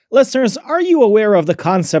Listeners, are you aware of the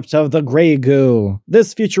concept of the Grey Goo?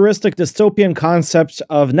 This futuristic dystopian concept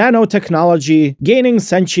of nanotechnology gaining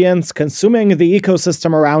sentience, consuming the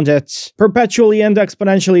ecosystem around it, perpetually and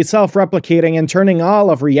exponentially self-replicating and turning all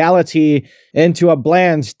of reality into a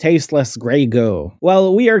bland, tasteless Grey Goo.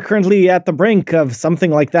 Well, we are currently at the brink of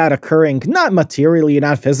something like that occurring, not materially,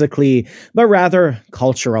 not physically, but rather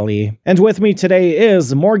culturally. And with me today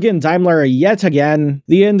is Morgan Daimler yet again,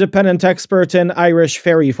 the independent expert in Irish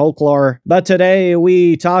fairy folklore. But today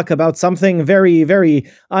we talk about something very,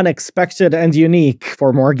 very unexpected and unique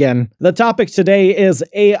for Morgan. The topic today is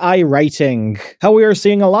AI writing. How we are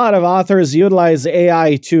seeing a lot of authors utilize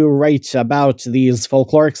AI to write about these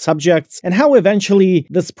folkloric subjects, and how eventually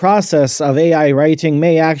this process of AI writing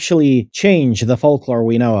may actually change the folklore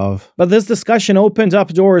we know of. But this discussion opened up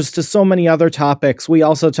doors to so many other topics. We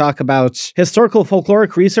also talk about historical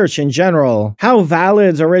folkloric research in general, how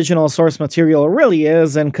valid original source material really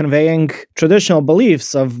is in conveying traditional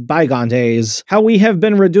beliefs of bygone days, how we have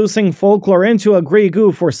been reducing folklore into a Grey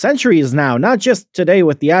Goo for centuries now, not just today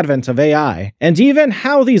with the advent of AI, and even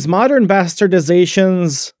how these modern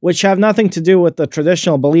bastardizations, which have nothing to do with the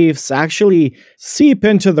traditional beliefs, actually seep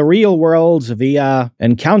into the real world via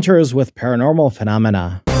encounters with paranormal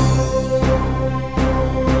phenomena.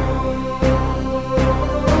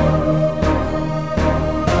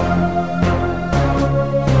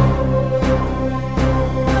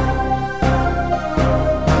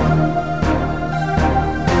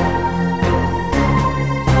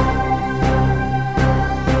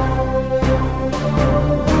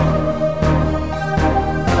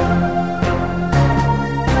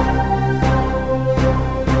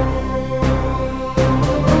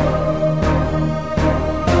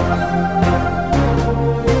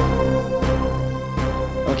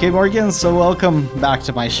 Okay, Morgan, so welcome back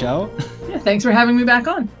to my show. Yeah, thanks for having me back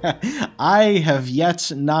on. I have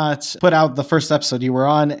yet not put out the first episode you were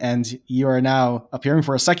on, and you are now appearing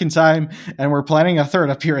for a second time, and we're planning a third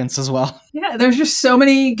appearance as well. Yeah, there's just so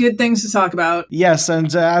many good things to talk about. Yes,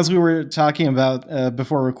 and as we were talking about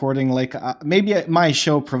before recording, maybe my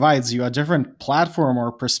show provides you a different platform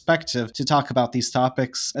or perspective to talk about these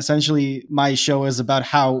topics. Essentially, my show is about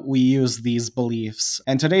how we use these beliefs.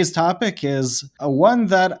 And today's topic is one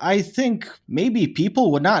that I think maybe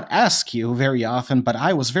people would not ask you very often, but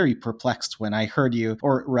I was very perplexed when I heard you,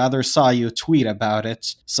 or rather saw you tweet about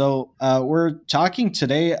it. So we're talking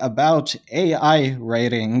today about AI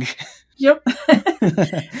writing. Yep.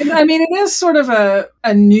 I mean, it is sort of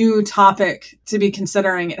a new topic to be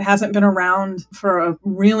considering. It hasn't been around for a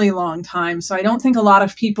really long time. So I don't think a lot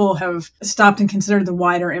of people have stopped and considered the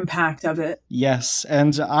wider impact of it. Yes.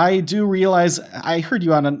 And I do realize, I heard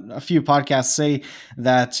you on a few podcasts say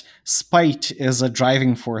that spite is a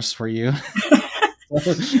driving force for you.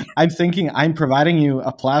 I'm thinking I'm providing you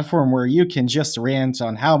a platform where you can just rant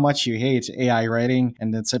on how much you hate AI writing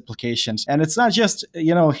and its implications. And it's not just,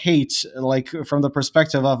 hate like from the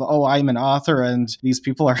perspective of, oh, I'm an author and these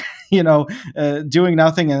people are, doing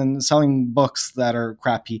nothing and selling books that are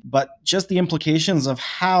crappy, but just the implications of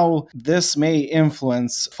how this may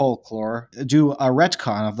influence folklore, do a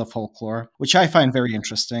retcon of the folklore, which I find very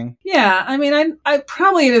interesting. Yeah, I mean, I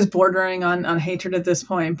probably it is bordering on hatred at this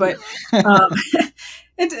point, but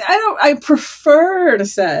I prefer to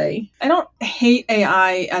say I don't hate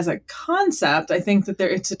AI as a concept. I think that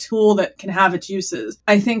it's a tool that can have its uses.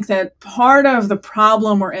 I think that part of the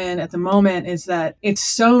problem we're in at the moment is that it's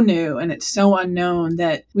so new and it's so unknown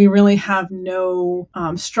that we really have no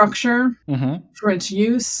structure for its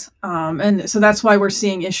use. And so that's why we're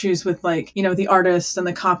seeing issues with the artists and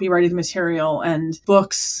the copyrighted material and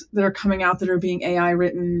books that are coming out that are being AI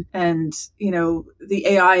written. And, the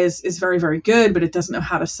AI is very, very good, but it doesn't know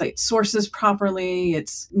how to cite sources properly.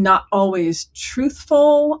 It's not always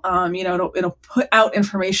truthful. It'll put out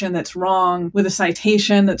information that's wrong with a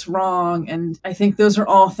citation that's wrong. And I think those are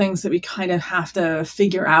all things that we kind of have to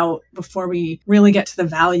figure out before we really get to the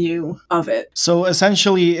value of it. So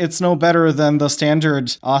essentially, it's no better than the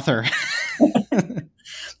standard author.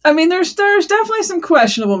 I mean, there's definitely some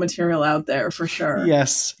questionable material out there for sure.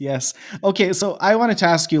 Yes. Okay, so I wanted to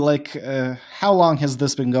ask you, how long has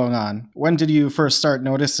this been going on? When did you first start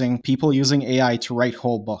noticing people using AI to write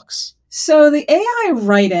whole books? So the AI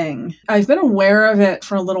writing, I've been aware of it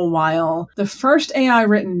for a little while. The first AI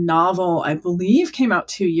written novel, I believe, came out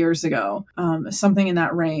 2 years ago, something in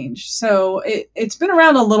that range. So it's been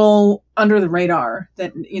around a little under the radar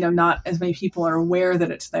that, not as many people are aware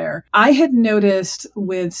that it's there. I had noticed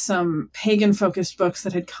with some pagan focused books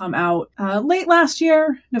that had come out late last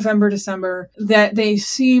year, November, December, that they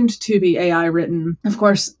seemed to be AI written. Of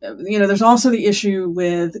course, there's also the issue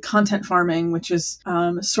with content farming, which is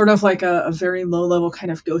sort of like a very low level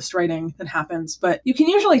kind of ghostwriting that happens. But you can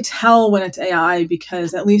usually tell when it's AI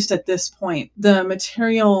because, at least at this point, the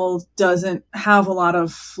material doesn't have a lot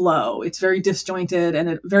of flow. It's very disjointed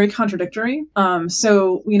and very contradictory.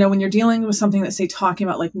 So, when you're dealing with something that's, say, talking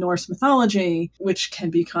about like Norse mythology, which can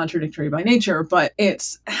be contradictory by nature, but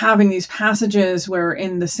it's having these passages where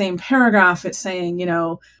in the same paragraph it's saying,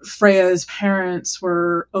 Freya's parents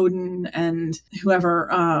were Odin and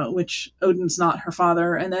whoever, which Odin's not her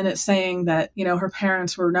father. And then it's saying that, her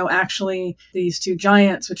parents were actually these two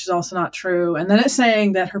giants, which is also not true. And then it's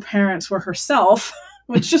saying that her parents were herself,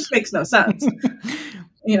 which just makes no sense.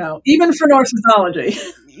 Even for Norse mythology.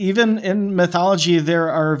 Even in mythology, there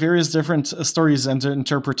are various different stories and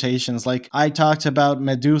interpretations. Like, I talked about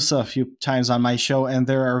Medusa a few times on my show, and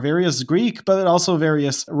there are various Greek, but also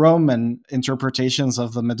various Roman interpretations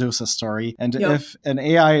of the Medusa story. And if an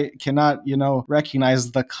AI cannot,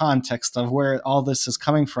 recognize the context of where all this is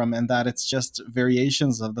coming from, and that it's just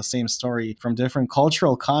variations of the same story from different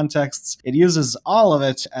cultural contexts, it uses all of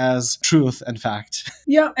it as truth and fact.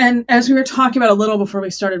 Yeah. And as we were talking about a little before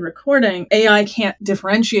we started recording, AI can't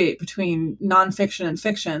differentiate between nonfiction and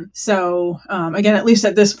fiction. So again, at least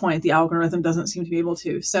at this point, the algorithm doesn't seem to be able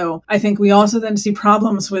to. So I think we also then see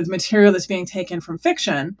problems with material that's being taken from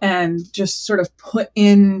fiction and just sort of put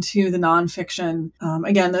into the nonfiction.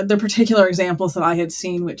 Again, the particular examples that I had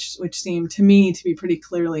seen, which seemed to me to be pretty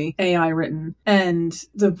clearly AI written. And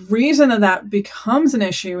the reason that becomes an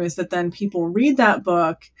issue is that then people read that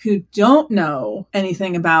book who don't know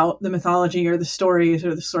anything about the mythology or the stories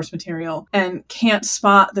or the source material and can't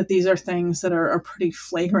spot that these are things that are pretty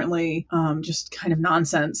flagrantly just kind of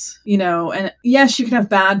nonsense, and yes, you can have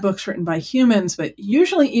bad books written by humans, but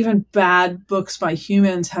usually even bad books by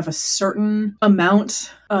humans have a certain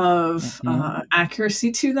amount of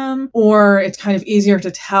accuracy to them, or it's kind of easier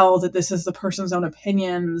to tell that this is the person's own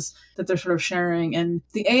opinions that they're sort of sharing. And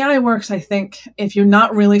the AI works, I think, if you're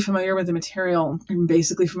not really familiar with the material, you're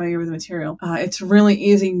basically familiar with the material, it's really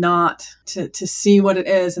easy not to see what it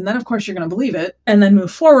is. And then, of course, you're going to believe it and then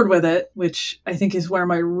move forward with it, which I think is where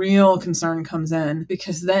my real concern comes in,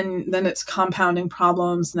 because then it's compounding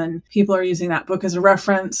problems. And then people are using that book as a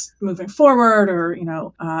reference moving forward, or,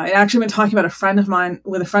 I'd actually been talking about a friend of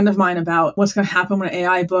mine about what's going to happen when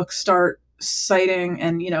AI books start citing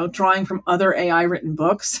and, drawing from other AI written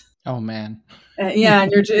books. Oh, man.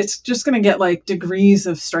 And it's just going to get like degrees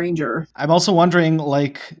of stranger. I'm also wondering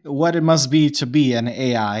what it must be to be an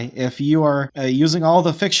AI if you are using all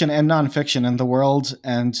the fiction and nonfiction in the world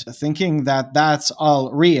and thinking that that's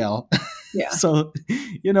all real. Yeah. So,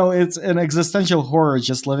 it's an existential horror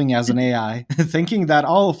just living as an AI, thinking that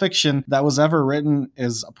all fiction that was ever written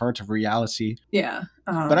is a part of reality. Yeah.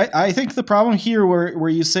 But I think the problem here where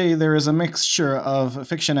you say there is a mixture of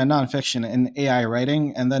fiction and nonfiction in AI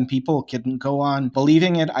writing, and then people can go on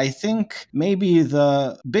believing it, I think maybe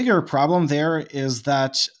the bigger problem there is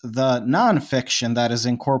that the nonfiction that is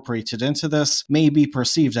incorporated into this may be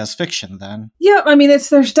perceived as fiction then. Yeah, I mean,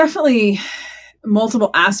 there's definitely multiple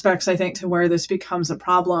aspects, I think, to where this becomes a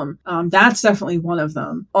problem. That's definitely one of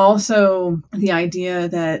them. Also, the idea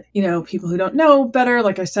that, people who don't know better,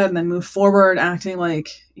 like I said, and then move forward acting like,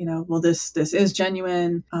 this is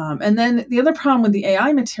genuine. And then the other problem with the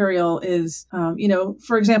AI material is,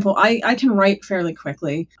 for example, I can write fairly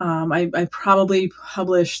quickly. I probably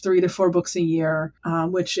publish 3 to 4 books a year,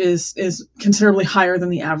 which is considerably higher than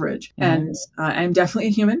the average. Mm-hmm. And I'm definitely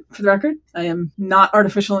a human, for the record. I am not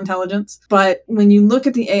artificial intelligence. But when you look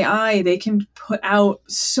at the AI, they can put out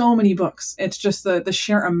so many books. It's just the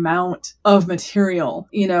sheer amount of material.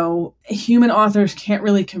 Human authors can't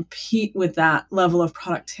really compete with that level of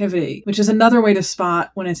productivity, which is another way to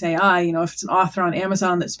spot when it's AI. If it's an author on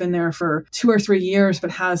Amazon that's been there for 2 or 3 years,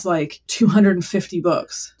 but has like 250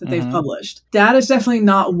 books that they've published, that is definitely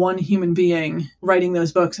not one human being writing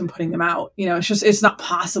those books and putting them out. It's not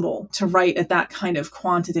possible to write at that kind of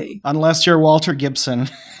quantity. Unless you're Walter Gibson.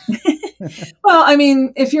 Well, I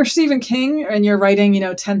mean, if you're Stephen King and you're writing,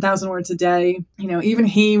 10,000 words a day, even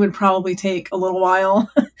he would probably take a little while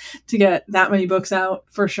to get that many books out,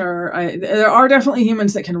 for sure. There are definitely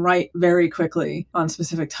humans that can write very quickly on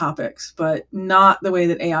specific topics, but not the way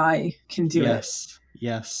that AI can do it.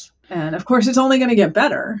 Yes. And of course, it's only going to get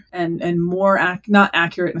better and more not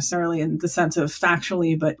accurate necessarily in the sense of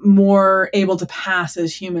factually, but more able to pass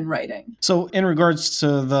as human writing. So in regards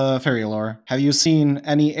to the fairy lore, have you seen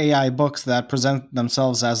any AI books that present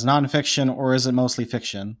themselves as nonfiction, or is it mostly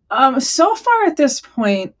fiction? So far at this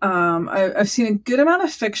point, I've seen a good amount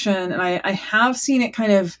of fiction, and I have seen it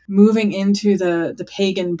kind of moving into the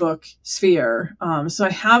pagan book sphere. So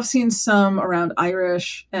I have seen some around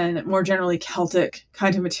Irish and more generally Celtic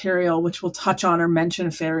kind of material, which will touch on or mention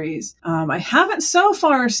fairies. I haven't so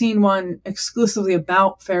far seen one exclusively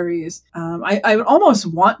about fairies. I would almost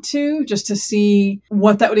want to, just to see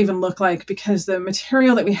what that would even look like, because the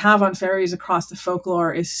material that we have on fairies across the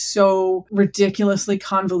folklore is so ridiculously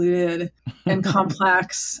convoluted and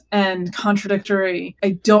complex and contradictory.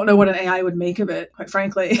 I don't know what an AI would make of it, quite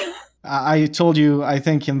frankly. I told you, I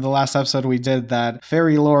think in the last episode we did, that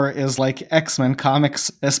fairy lore is like X-Men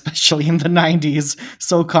comics, especially in the 90s,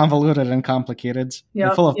 so convoluted and complicated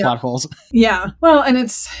and full of plot holes. Yeah. Well, and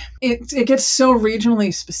it gets so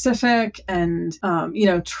regionally specific, and,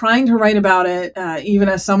 trying to write about it, even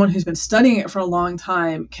as someone who's been studying it for a long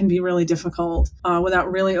time, can be really difficult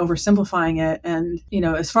without really oversimplifying it. And,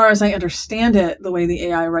 as far as I understand it, the way the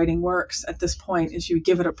AI writing works at this point is you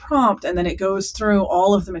give it a prompt and then it goes through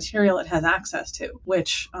all of the material it has access to,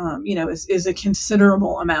 which, is a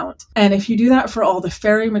considerable amount. And if you do that for all the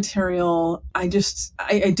fairy material, I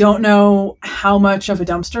don't know how much of a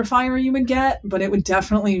dumpster fire you would get, but it would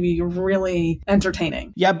definitely be really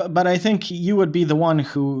entertaining. Yeah, but I think you would be the one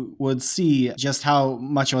who would see just how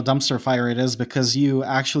much of a dumpster fire it is, because you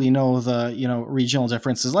actually know the, regional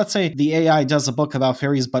differences. Let's say the AI does a book about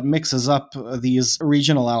fairies, but mixes up these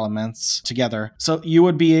regional elements together. So you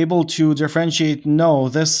would be able to differentiate, no,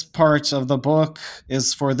 this part of the book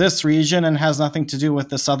is for this region and has nothing to do with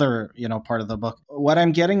this other, part of the book. What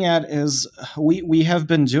I'm getting at is we have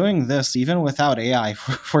been doing this even without AI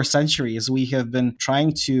for centuries. We have been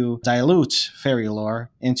trying to dilute fairy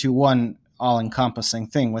lore into one all-encompassing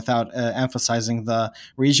thing without emphasizing the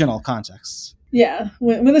regional contexts. Yeah,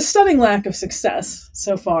 with a stunning lack of success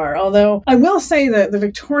so far. Although I will say that the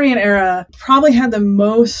Victorian era probably had the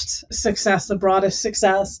most success, the broadest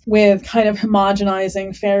success, with kind of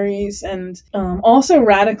homogenizing fairies and also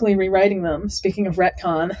radically rewriting them. Speaking of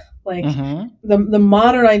retcon, like the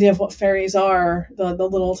modern idea of what fairies are, the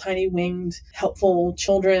little tiny winged, helpful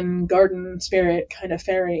children, garden spirit kind of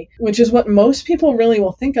fairy, which is what most people really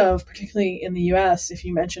will think of, particularly in the US, if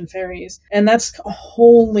you mention fairies. And that's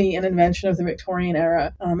wholly an invention of the Victorian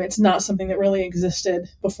era. It's not something that really existed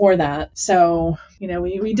before that. So,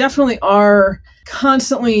 we definitely are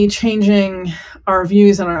constantly changing our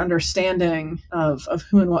views and our understanding of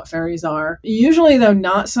who and what fairies are. Usually, though,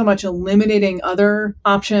 not so much eliminating other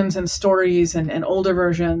options and stories and older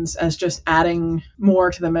versions as just adding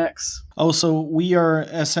more to the mix. Oh, so we are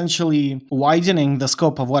essentially widening the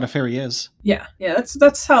scope of what a fairy is. Yeah,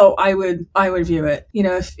 that's how I would view it.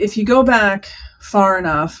 If you go back far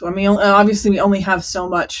enough, I mean, obviously we only have so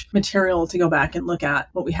much material to go back and look at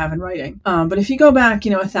what we have in writing. But if you go back,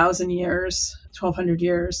 1,000 years, 1,200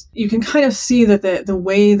 years, you can kind of see that the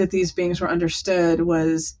way that these beings were understood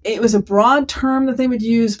was a broad term that they would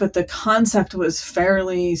use, but the concept was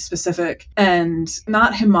fairly specific and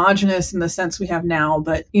not homogenous in the sense we have now,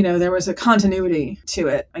 but, there was a continuity to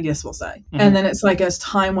it, I guess we'll say. Mm-hmm. And then it's like as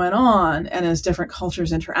time went on and as different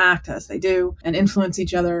cultures interact as they do and influence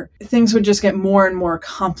each other, things would just get more and more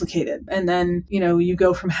complicated. And then, you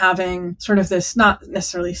go from having sort of this not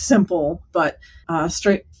necessarily simple, but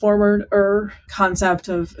straightforward concept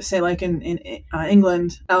of, say, like in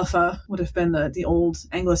England, alpha would have been the old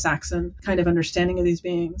Anglo-Saxon kind of understanding of these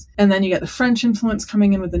beings. And then you get the French influence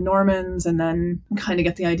coming in with the Normans, and then kind of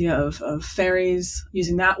get the idea of fairies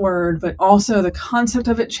using that word, but also the concept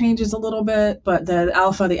of it changes a little bit, but the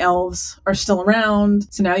alpha, the elves, are still around.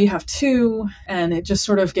 So now you have two, and it just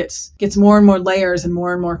sort of gets more and more layers and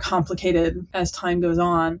more complicated as time goes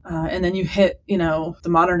on. And then you hit, the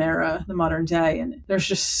modern era, the modern day, and there's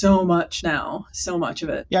just so much now, so much of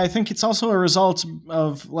it. Yeah, I think it's also a result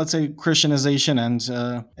of, let's say, Christianization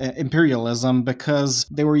and imperialism, because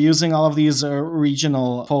they were using all of these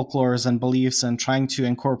regional folklores and beliefs and trying to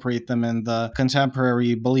incorporate them in the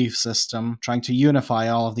contemporary belief system, trying to unify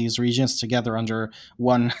all of these regions together under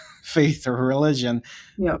one faith or religion.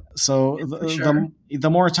 Yep. So the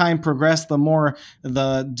more time progressed, the more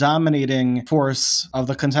the dominating force of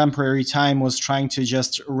the contemporary time was trying to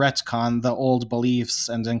just retcon the old beliefs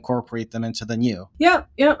and incorporate them into the new. Yep.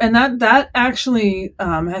 And that actually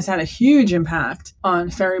has had a huge impact on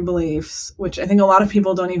fairy beliefs, which I think a lot of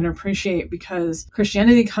people don't even appreciate, because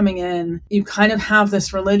Christianity coming in, you kind of have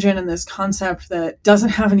this religion and this concept that doesn't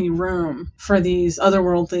have any room for these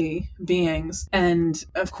otherworldly beings. And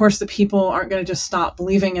of course, the people aren't going to just stop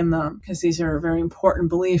believing in them, because these are very important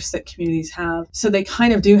beliefs that communities have. So they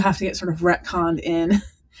kind of do have to get sort of retconned in.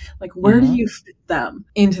 Like, where do you fit them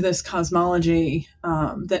into this cosmology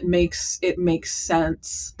that makes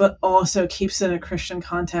sense, but also keeps it in a Christian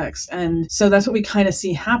context? And so that's what we kind of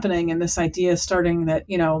see happening. And this idea starting that,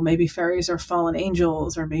 maybe fairies are fallen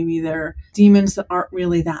angels, or maybe they're demons that aren't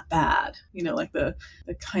really that bad, like the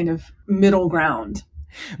kind of middle ground.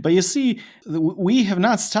 But you see, we have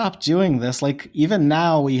not stopped doing this. Like, even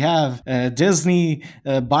now we have Disney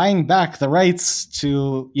buying back the rights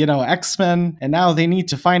to, X-Men, and now they need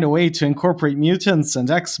to find a way to incorporate mutants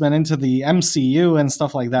and X-Men into the MCU and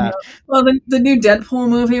stuff like that. Yeah. Well, the new Deadpool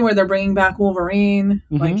movie where they're bringing back Wolverine,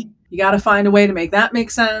 like, you got to find a way to make that make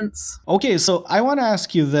sense. Okay, so I want to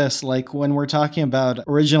ask you this, like, when we're talking about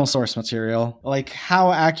original source material, like,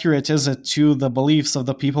 how accurate is it to the beliefs of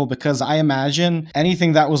the people? Because I imagine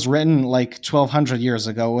anything that was written like 1200 years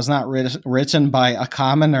ago was not written by a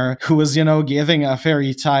commoner who was, giving a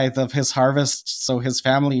fairy tithe of his harvest so his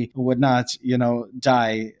family would not,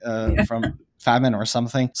 die from famine or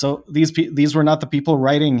something. So these were not the people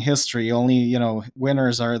writing history. Only,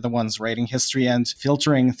 winners are the ones writing history and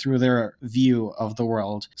filtering through their view of the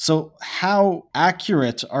world. So how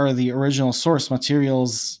accurate are the original source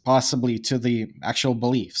materials possibly to the actual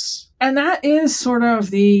beliefs? And that is sort of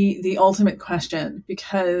the ultimate question,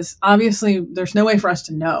 because obviously there's no way for us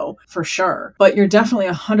to know for sure. But you're definitely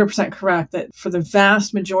 100% correct that for the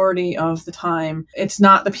vast majority of the time, it's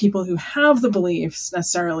not the people who have the beliefs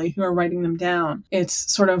necessarily who are writing them down.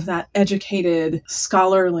 It's sort of that educated,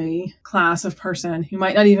 scholarly class of person who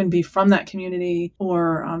might not even be from that community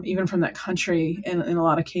or even from that country in a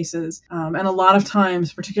lot of cases. And a lot of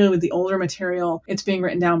times, particularly with the older material, it's being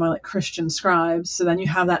written down by like Christian scribes. So then you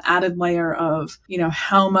have that added layer of,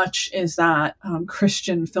 how much is that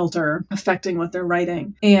Christian filter affecting what they're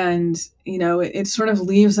writing? And, it sort of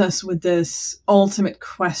leaves us with this ultimate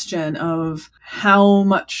question of how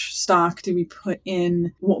much stock do we put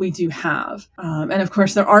in what we do have? And of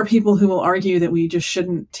course, there are people who will argue that we just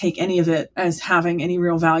shouldn't take any of it as having any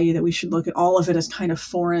real value, that we should look at all of it as kind of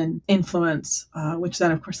foreign influence, which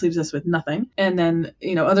then of course leaves us with nothing. And then,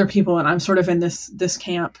 other people, and I'm sort of in this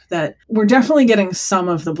camp, that we're definitely getting some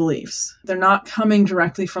of the beliefs. They're not coming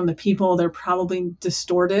directly from the people. They're probably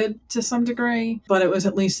distorted to some degree, but it was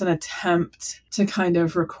at least an attempt to kind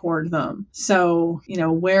of record them. So,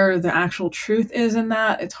 where the actual truth is in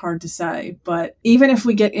that, it's hard to say. But even if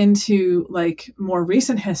we get into like more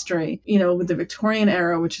recent history, with the Victorian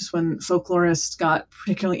era, which is when folklorists got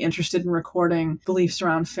particularly interested in recording beliefs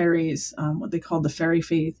around fairies, what they called the fairy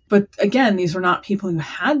faith. But again, these were not people who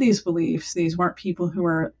had these beliefs. These weren't people who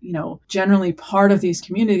were, generally part of these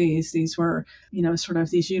communities. These were, sort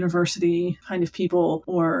of these university kind of people,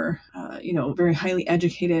 or, very highly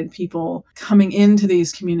educated people coming into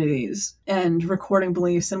these communities and recording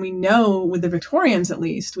beliefs. And we know, with the Victorians at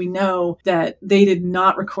least, we know that they did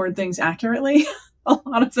not record things accurately a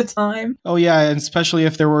lot of the time. Oh yeah, and especially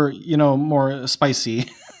if there were, more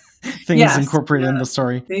spicy things incorporated in the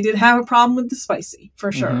story. They did have a problem with the spicy,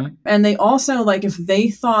 for sure. Mm-hmm. And they also, like, if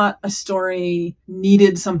they thought a story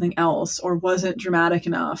needed something else or wasn't dramatic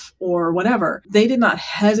enough or whatever, they did not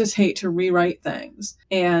hesitate to rewrite things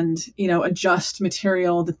and, adjust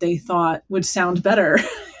material that they thought would sound better.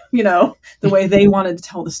 The way they wanted to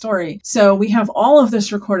tell the story. So we have all of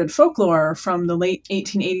this recorded folklore from the late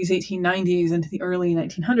 1880s, 1890s into the early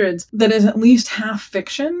 1900s that is at least half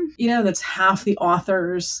fiction, that's half the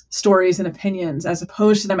author's stories and opinions, as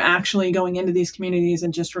opposed to them actually going into these communities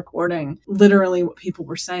and just recording literally what people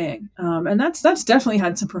were saying. And that's definitely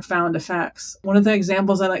had some profound effects. One of the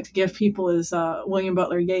examples I like to give people is William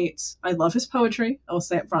Butler Yeats. I love his poetry, I will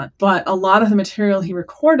say up front, but a lot of the material he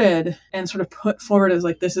recorded and sort of put forward as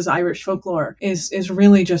like, this is Irish folklore is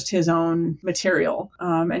really just his own material.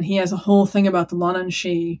 And he has a whole thing about the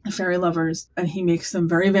Lonanshi fairy lovers, and he makes them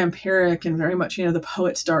very vampiric and very much, the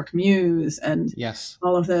poet's dark muse and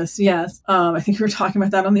all of this. Yes. I think we were talking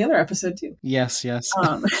about that on the other episode too. Yes.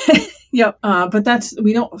 Yep. But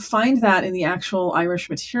we don't find that in the actual Irish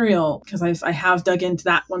material, because I have dug into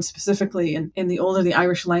that one specifically, and in the older, the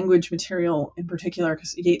Irish language material in particular,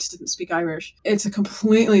 because Yeats didn't speak Irish. It's a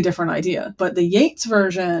completely different idea. But the Yeats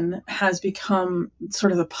version has become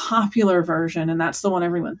sort of the popular version, and that's the one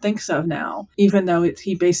everyone thinks of now, even though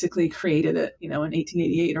he basically created it, in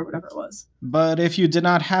 1888 or whatever it was. But if you did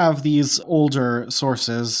not have these older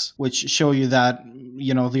sources, which show you that,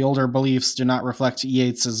 the older beliefs do not reflect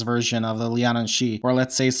Yeats's version of the Lianan Shi, or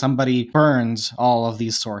let's say somebody burned all of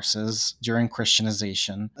these sources during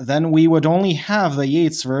Christianization, then we would only have the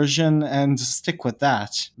Yeats version and stick with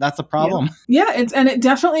that. That's a problem. Yeah, it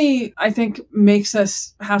definitely, I think, makes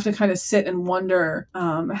us have to kind of sit and wonder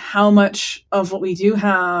how much of what we do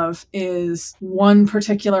have is one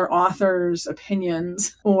particular author's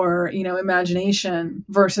opinions or, imagination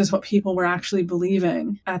versus what people were actually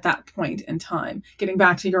believing at that point in time. Getting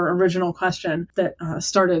back to your original question that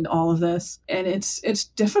started all of this, and it's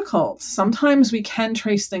difficult. Sometimes we can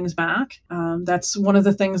trace things back. That's one of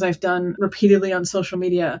the things I've done repeatedly on social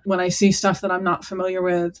media. When I see stuff that I'm not familiar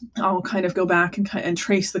with, I'll kind of go back and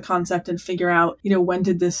trace the concept and figure out, when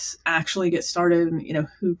did this actually get started and,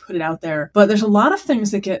 who put it out there. But there's a lot of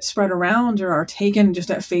things that get spread around or are taken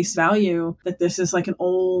just at face value that this is like an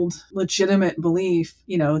old, legitimate belief,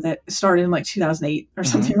 that started in like 2008 or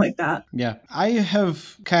something like that. Yeah. I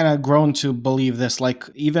have kind of grown to believe this, like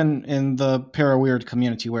even in the para-weird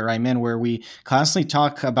community where I'm in, where we constantly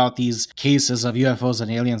talk about these cases of UFOs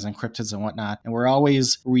and aliens and cryptids and whatnot. And we're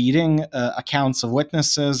always reading accounts of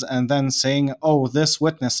witnesses and then saying, oh, this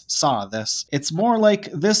witness saw this. It's more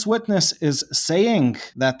like this witness is saying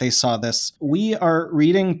that they saw this. We are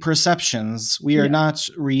reading perceptions. We are not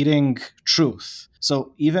reading truth.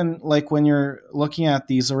 So even like when you're looking at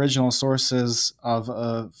these original sources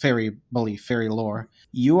of fairy belief, fairy lore,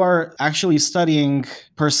 you are actually studying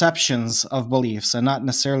perceptions of beliefs and not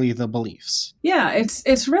necessarily the beliefs. Yeah,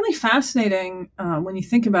 it's really fascinating when you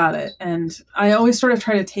think about it. And I always sort of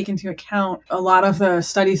try to take into account a lot of the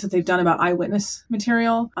studies that they've done about eyewitness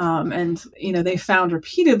material. And, they found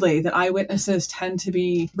repeatedly that eyewitnesses tend to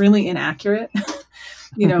be really inaccurate.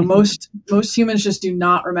 Most humans just do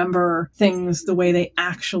not remember things the way they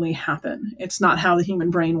actually happen. It's not how the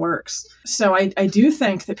human brain works. So I do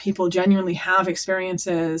think that people genuinely have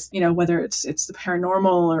experiences, whether it's the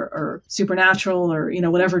paranormal or supernatural or,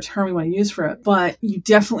 whatever term we want to use for it. But you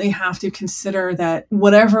definitely have to consider that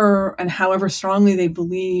whatever and however strongly they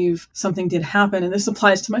believe something did happen, and this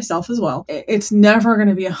applies to myself as well, it's never going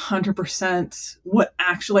to be 100% what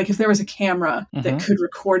actually, like if there was a camera that could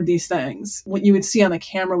record these things, what you would see on the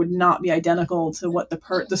camera would not be identical to what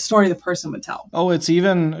the story the person would tell. Oh, it's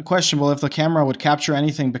even questionable if the camera would capture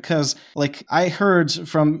anything, because like I heard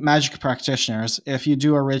from magic practitioners, if you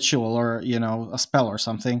do a ritual or, a spell or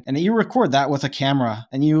something, and you record that with a camera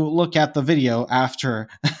and you look at the video after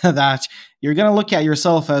that, you're going to look at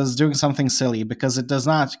yourself as doing something silly because it does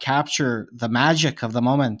not capture the magic of the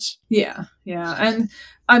moment. Yeah. And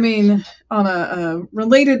I mean, on a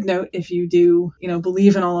related note, if you do,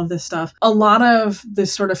 believe in all of this stuff, a lot of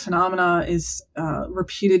this sort of phenomena is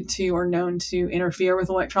reputed to or known to interfere with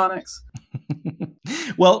electronics.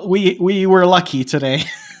 Well, we were lucky today.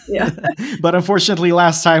 Yeah. But unfortunately,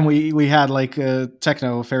 last time we had like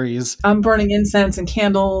techno fairies. I'm burning incense and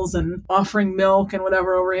candles and offering milk and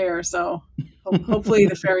whatever over here. So hopefully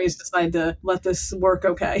the fairies decide to let this work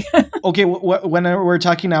okay. Okay, when we're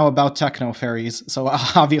talking now about techno fairies, so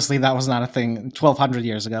obviously that was not a thing 1,200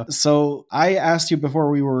 years ago. So I asked you before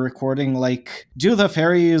we were recording, like, do the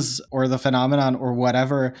fairies or the phenomenon or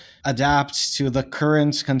whatever adapt to the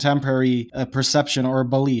current contemporary perception or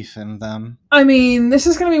belief in them? I mean, this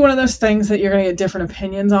is going to be one of those things that you're going to get different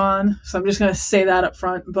opinions on. So I'm just going to say that up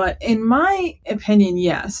front. But in my opinion,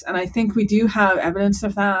 yes. And I think we do have evidence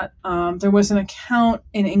of that. There was an account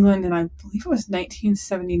in England, and I believe it was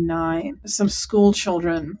 1979. Some school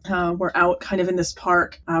children were out kind of in this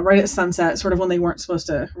park right at sunset, sort of when they weren't supposed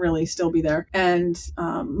to really still be there. And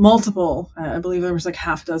multiple, I believe there was like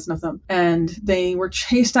half a dozen of them. And they were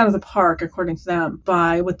chased out of the park, according to them,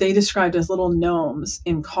 by what they described as little gnomes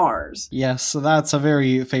in cars. Yes, so that's a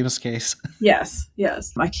very famous case. Yes.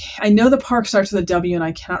 I know the park starts with a W, and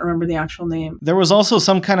I cannot remember the actual name. There was also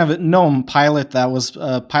some kind of gnome pilot that was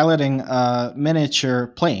piloting a miniature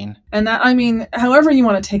plane. And that, I mean, however you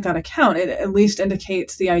want to take that account, it at least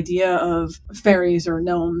indicates the idea of fairies or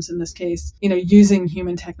gnomes in this case, using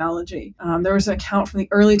human technology. There was an account from the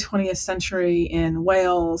early 20th century in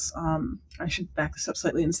Wales. I should back this up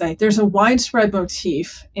slightly and say there's a widespread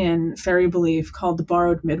motif in fairy belief called the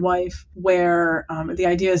borrowed midwife, where the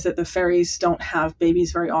idea is that the fairies don't have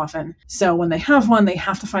babies very often. So when they have one, they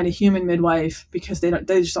have to find a human midwife because they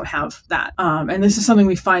just don't have that. And this is something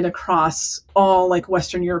we find across all like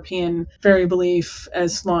Western European fairy belief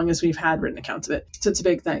as long as we've had written accounts of it. So it's a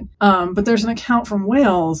big thing. But there's an account from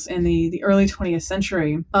Wales in the early 20th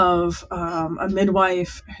century of a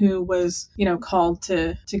midwife who was, called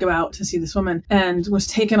to go out to see this woman and was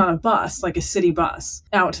taken on a bus, like a city bus,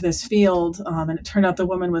 out to this field. And it turned out the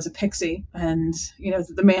woman was a pixie and,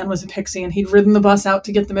 the man was a pixie, and he'd ridden the bus out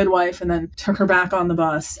to get the midwife and then took her back on the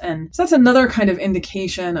bus. And so that's another kind of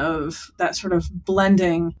indication of that sort of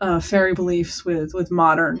blending of fairy beliefs with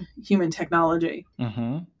modern human technology.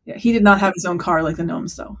 Mm-hmm. Yeah, he did not have his own car like the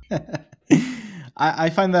gnomes, though.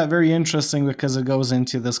 I find that very interesting because it goes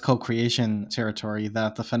into this co-creation territory,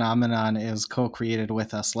 that the phenomenon is co-created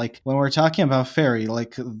with us. Like when we're talking about fairy,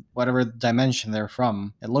 like whatever dimension they're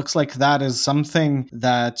from, it looks like that is something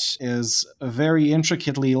that is very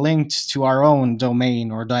intricately linked to our own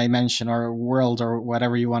domain or dimension or world or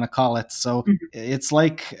whatever you want to call it. So it's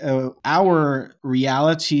like our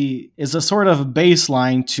reality is a sort of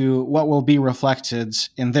baseline to what will be reflected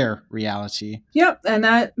in their reality. Yep, and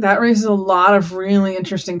that raises a lot of really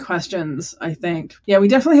interesting questions, I think. Yeah, we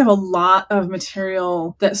definitely have a lot of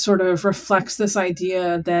material that sort of reflects this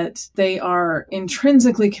idea that they are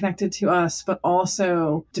intrinsically connected to us, but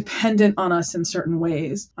also dependent on us in certain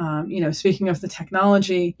ways. Speaking of the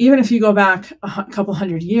technology, even if you go back a couple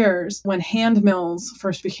hundred years, when hand mills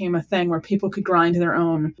first became a thing where people could grind their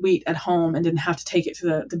own wheat at home and didn't have to take it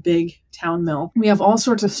to the big town mill, we have all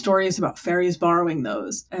sorts of stories about fairies borrowing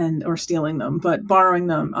those or stealing them, but borrowing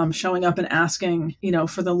them, showing up and asking,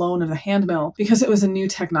 for the loan of the hand mill, because it was a new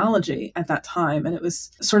technology at that time. And it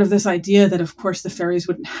was sort of this idea that, of course, the fairies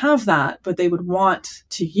wouldn't have that, but they would want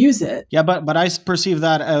to use it. Yeah, but I perceive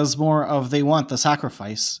that as more of they want the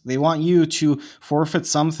sacrifice. They want you to forfeit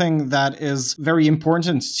something that is very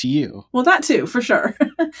important to you. Well, that too, for sure.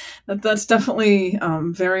 That's definitely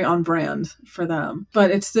very on brand for them. But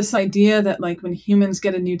it's this idea that like when humans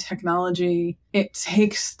get a new technology, it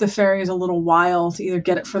takes the fairies a little while to either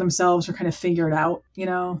get it for themselves or kind of figure it out,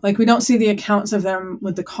 Like we don't see the accounts of them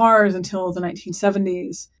with the cars until the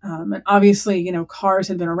 1970s. And obviously, cars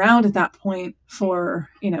had been around at that point for,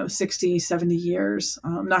 60, 70 years.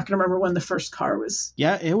 I'm not going to remember when the first car was.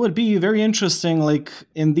 Yeah, it would be very interesting, like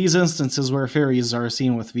in these instances where fairies are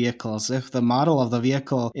seen with vehicles, if the model of the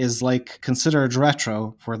vehicle is like considered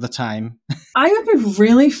retro for the time. I would be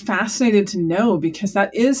really fascinated to know, because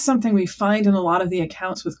that is something we find in a lot of the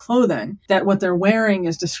accounts with clothing, that what they're wearing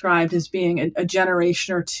is described as being a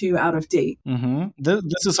generation or two out of date. Mm-hmm.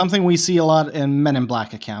 This is something we see a lot in Men in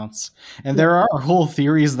Black accounts. And there are whole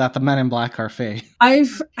theories that the Men in Black are Fae.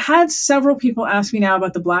 I've had several people ask me now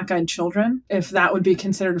about the black-eyed children, if that would be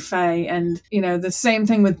considered Fae. And, the same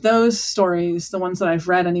thing with those stories, the ones that I've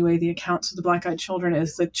read anyway, the accounts of the black-eyed children,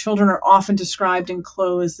 is that children are often described in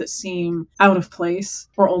clothes that seem out of place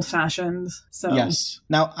or old-fashioned. So yes.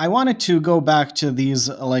 Now, I wanted to go back to these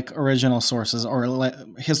like original sources or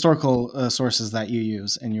historical sources that you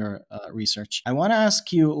use in your research. I want to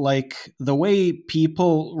ask you, like, the way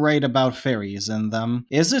people write about fairies in them,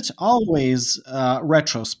 is it always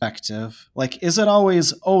retrospective? Like, is it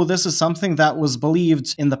always, oh, this is something that was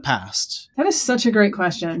believed in the past? That is such a great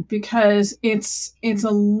question, because it's a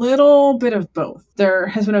little bit of both. There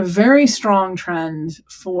has been a very strong trend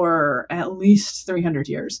for at least 300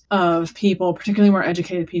 years of people, particularly more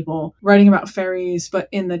educated people, writing about fairies, but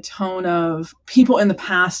in the tone of people in the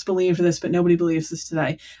past believed this, but nobody believes this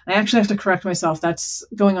today. I actually have to correct myself. That's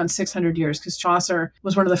going on 600 years, because Chaucer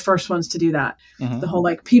was one of the first ones to do that. Mm-hmm. The whole,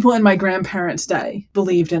 like, people in my grandparents' day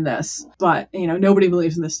believed in this, but, nobody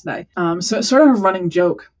believes in this today. So it's sort of a running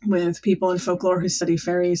joke with people in folklore who study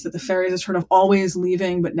fairies, that the fairies are sort of always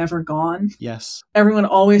leaving but never gone. Yes. Everyone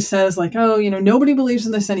always says like, oh, nobody believes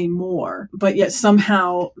in this anymore, but yet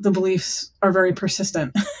somehow the beliefs are very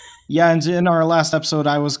persistent. Yeah, and in our last episode,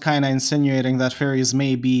 I was kind of insinuating that fairies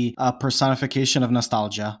may be a personification of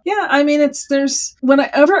nostalgia. Yeah, I mean,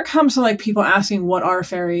 whenever it comes to like people asking what are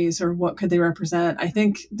fairies or what could they represent, I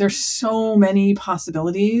think there's so many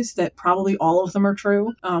possibilities that probably all of them are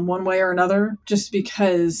true, one way or another, just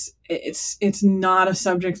because it's not a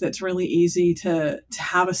subject that's really easy to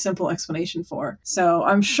have a simple explanation for. So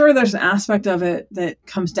I'm sure there's an aspect of it that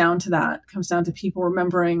comes down to people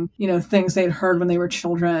remembering, things they'd heard when they were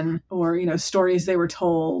children, or, stories they were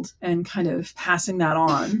told, and kind of passing that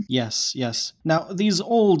on. Yes. Now, these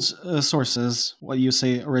old sources, what you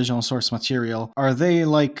say, original source material, are they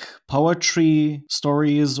like poetry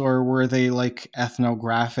stories, or were they like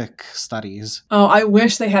ethnographic studies? Oh, I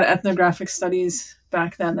wish they had ethnographic studies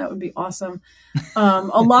back then. That would be awesome.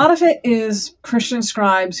 A lot of it is Christian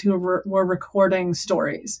scribes who were recording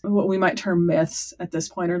stories, what we might term myths at this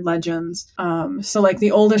point, or legends. So like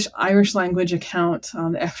the oldest Irish language account,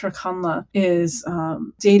 the Efra Canla, is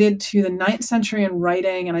dated to the 9th century in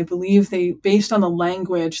writing, and I believe they, based on the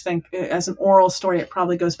language, think as an oral story, it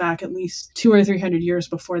probably goes back at least 200 or 300 years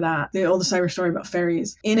before that. The oldest Irish story about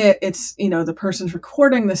fairies. In it, it's, the person's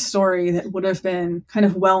recording this story that would have been kind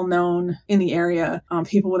of well known in the area.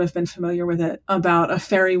 People would have been familiar with it, about a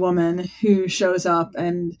fairy woman who shows up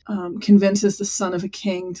and convinces the son of a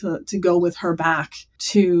king to go with her back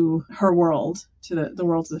to her world, to the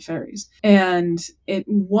world of the fairies. And it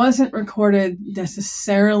wasn't recorded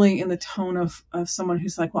necessarily in the tone of someone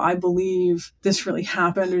who's like, well, I believe this really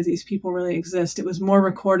happened, or these people really exist. It was more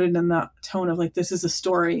recorded in the tone of like, this is a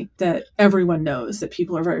story that everyone knows, that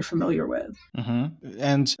people are very familiar with. Mm-hmm.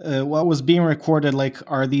 And what was being recorded, like,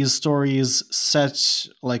 are these stories set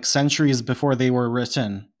like centuries before they were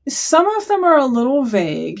written? Some of them are a little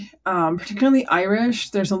vague, particularly Irish.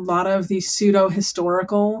 There's a lot of these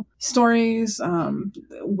pseudo-historical stories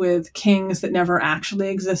with kings that never actually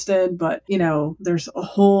existed. But, there's a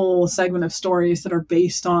whole segment of stories that are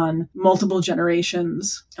based on multiple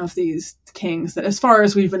generations of these kings that, as far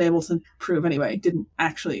as we've been able to prove anyway, didn't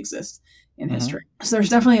actually exist in history. So there's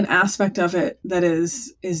definitely an aspect of it that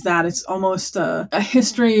is that it's almost a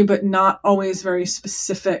history, but not always very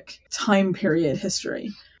specific time period history.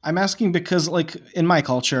 I'm asking because, like, in my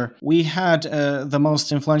culture, we had the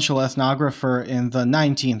most influential ethnographer in the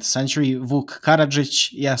 19th century, Vuk Karadžić.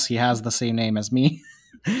 Yes, he has the same name as me.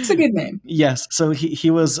 It's a good name. Yes. So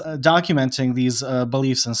he was documenting these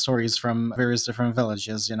beliefs and stories from various different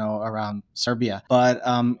villages, around Serbia. But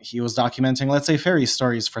he was documenting, let's say, fairy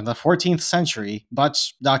stories from the 14th century, but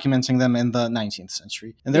documenting them in the 19th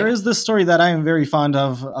century. And there is this story that I am very fond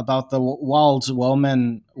of about the walled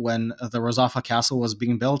woman when the Rozafa castle was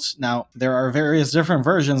being built. Now, there are various different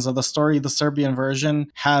versions of the story. The Serbian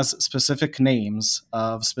version has specific names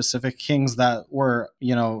of specific kings that were,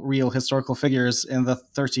 real historical figures in the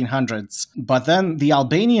 1300s. But then the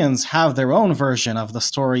Albanians have their own version of the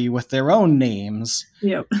story with their own names.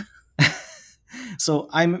 Yep. So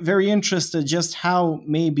I'm very interested just how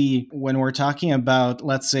maybe when we're talking about,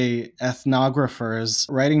 let's say, ethnographers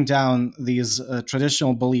writing down these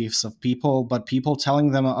traditional beliefs of people, but people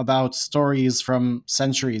telling them about stories from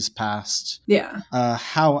centuries past. Yeah.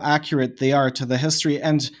 How accurate they are to the history.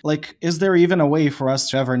 And like, is there even a way for us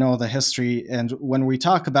to ever know the history? And when we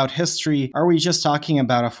talk about history, are we just talking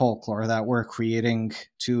about a folklore that we're creating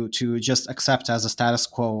to just accept as a status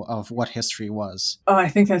quo of what history was? Oh, I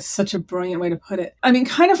think that's such a brilliant way to put it. I mean,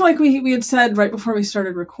 kind of like we had said right before we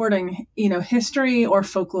started recording, history or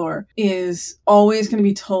folklore is always going to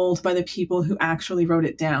be told by the people who actually wrote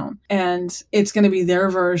it down. And it's going to be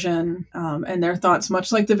their version and their thoughts,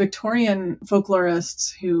 much like the Victorian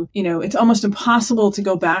folklorists who, it's almost impossible to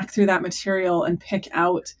go back through that material and pick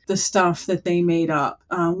out the stuff that they made up.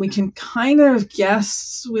 We can kind of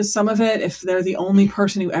guess with some of it if they're the only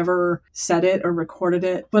person who ever said it or recorded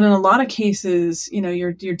it. But in a lot of cases,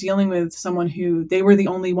 you're dealing with someone who they were the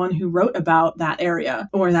only one who wrote about that area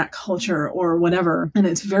or that culture or whatever. And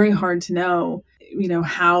it's very hard to know,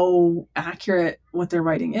 how accurate what they're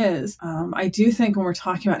writing is. I do think when we're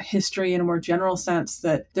talking about history in a more general sense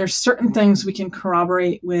that there's certain things we can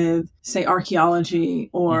corroborate with, say, archaeology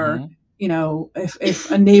or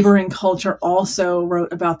if a neighboring culture also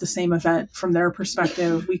wrote about the same event from their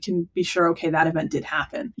perspective, we can be sure, okay, that event did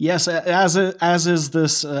happen. Yes, as is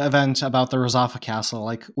this event about the Rozafa castle.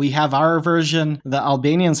 Like, we have our version, the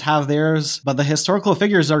Albanians have theirs, but the historical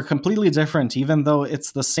figures are completely different, even though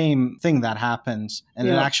it's the same thing that happened. And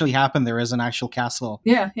it actually happened. There is an actual castle.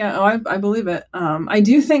 Yeah. Oh, I believe it. I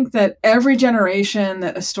do think that every generation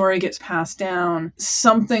that a story gets passed down,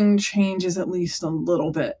 something changes at least a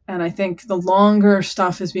little bit. And I think think the longer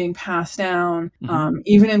stuff is being passed down,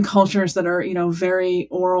 even in cultures that are, very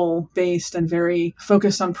oral based and very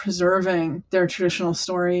focused on preserving their traditional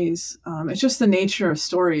stories, it's just the nature of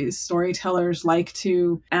stories. Storytellers like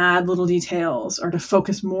to add little details or to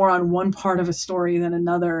focus more on one part of a story than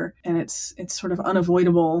another. And it's sort of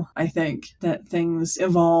unavoidable, I think, that things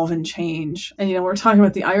evolve and change. And, we're talking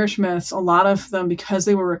about the Irish myths, a lot of them, because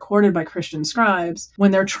they were recorded by Christian scribes, when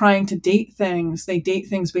they're trying to date things, they date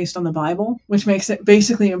things based on the Bible, which makes it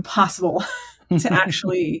basically impossible to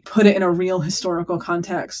actually put it in a real historical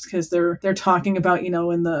context, because they're talking about,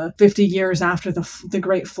 in the 50 years after the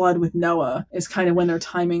Great Flood with Noah is kind of when they're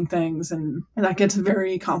timing things, and that gets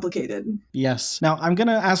very complicated. Yes. Now, I'm going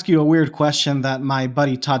to ask you a weird question that my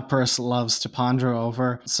buddy Todd Purse loves to ponder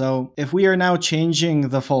over. So if we are now changing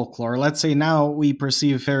the folklore, let's say now we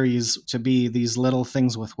perceive fairies to be these little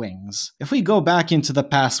things with wings. If we go back into the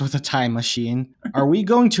past with a time machine, are we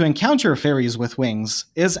going to encounter fairies with wings?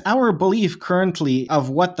 Is our belief currently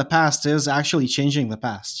of what the past is actually changing the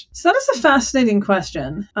past? So that is a fascinating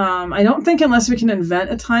question. I don't think unless we can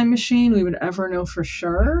invent a time machine, we would ever know for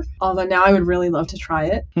sure. Although now I would really love to try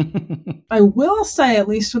it. I will say, at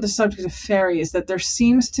least with the subject of fairies, that there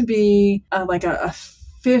seems to be a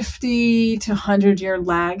 50 to 100 year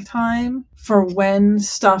lag time for when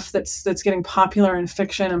stuff that's getting popular in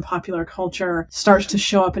fiction and popular culture starts to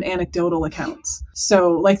show up in anecdotal accounts.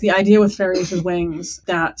 So like the idea with fairies with wings,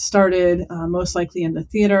 that started most likely in the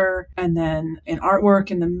theater and then in artwork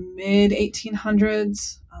in the mid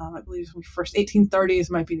 1800s. I believe first 1830s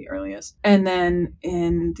might be the earliest. And then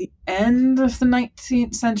in the end of the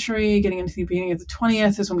 19th century, getting into the beginning of the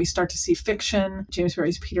 20th is when we start to see fiction. James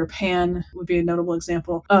Barrie's Peter Pan would be a notable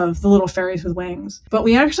example of the little fairies with wings. But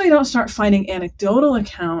we actually don't start finding anecdotal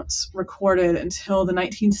accounts recorded until the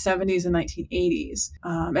 1970s and 1980s.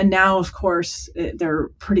 And now, of course, they're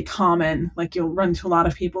pretty common. Like you'll run into a lot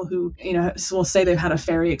of people who, will say they've had a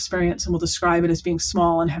fairy experience and will describe it as being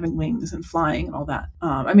small and having wings and flying and all that.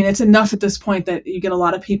 It's enough at this point that you get a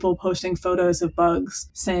lot of people posting photos of bugs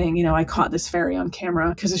saying, I caught this fairy on camera,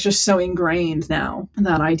 because it's just so ingrained now,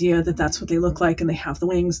 that idea that that's what they look like and they have the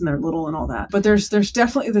wings and they're little and all that. But there's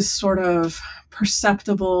definitely this sort of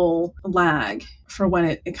perceptible lag for when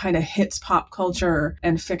it kind of hits pop culture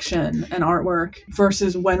and fiction and artwork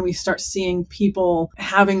versus when we start seeing people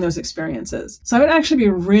having those experiences. So I would actually be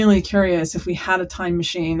really curious if we had a time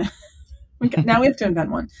machine. Now we have to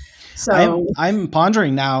invent one. So I'm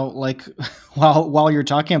pondering now, like while you're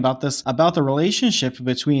talking about this, about the relationship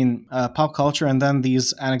between pop culture and then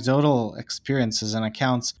these anecdotal experiences and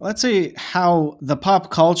accounts. Let's say how the pop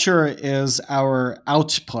culture is our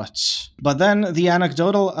output, but then the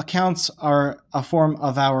anecdotal accounts are a form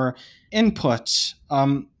of our input.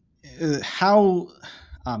 Oh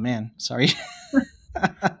man, sorry.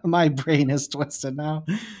 My brain is twisted now.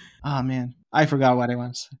 Oh man, I forgot what I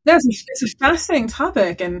want to say. It's a fascinating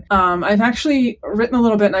topic. And I've actually written a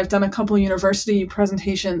little bit, and I've done a couple university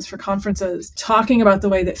presentations for conferences talking about the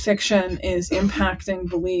way that fiction is impacting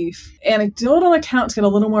belief. Anecdotal accounts get a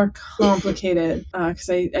little more complicated because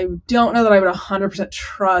I don't know that I would 100%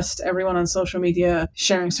 trust everyone on social media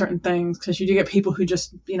sharing certain things, because you do get people who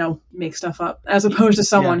just, make stuff up, as opposed to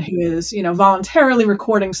someone who is, voluntarily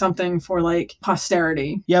recording something for like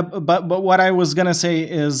posterity. Yeah, but what I was going to say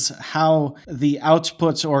is how the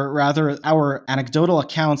outputs, or rather our anecdotal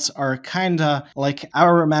accounts, are kind of like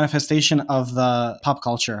our manifestation of the pop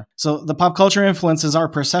culture. So the pop culture influences our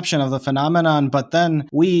perception of the phenomenon, but then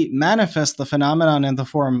we manifest the phenomenon in the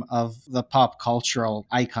form of the pop cultural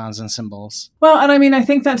icons and symbols. Well, and I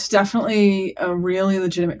think that's definitely a really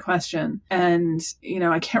legitimate question. And,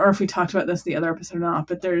 I can't remember if we talked about this the other episode or not,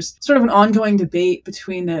 but there's sort of an ongoing debate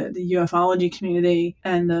between the ufology community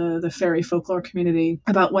and the fairy folklore community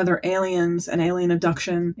about whether aliens and alien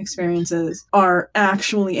abduction experiences are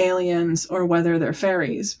actually aliens or whether they're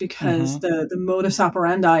fairies, because the modus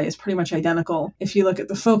operandi is pretty much identical. If you look at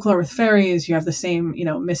the folklore with fairies, you have the same,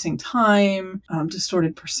 missing time,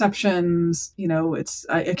 distorted perceptions. It's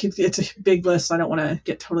a big list. I don't want to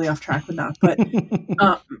get totally off track with that, but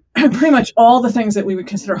pretty much all the things that we would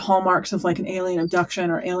consider hallmarks of like an alien abduction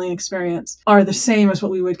or alien experience are the same as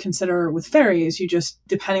what we would consider with fairies. You just,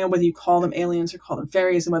 depending on whether you call them aliens or call them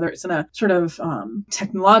fairies, and whether it's in a sort of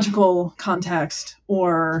technological context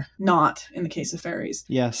or not in the case of fairies.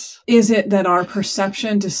 Yes. Is it that our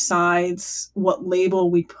perception decides what label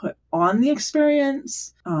we put on the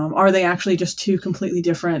experience? Are they actually just two completely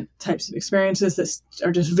different types of experiences that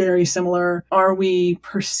are just very similar? Are we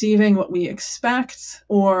perceiving what we expect,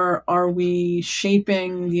 or are we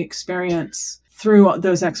shaping the experience through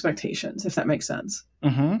those expectations, if that makes sense?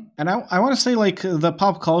 And I want to say, like, the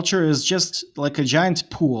pop culture is just like a giant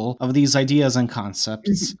pool of these ideas and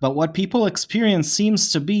concepts. But what people experience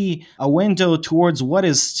seems to be a window towards what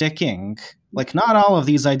is sticking. Like, not all of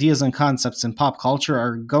these ideas and concepts in pop culture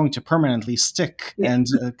are going to permanently stick and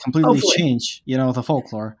completely Hopefully. change, the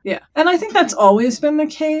folklore. Yeah. And I think that's always been the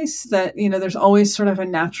case, that, there's always sort of a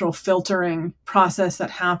natural filtering process that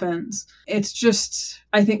happens. It's just,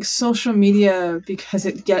 I think social media, because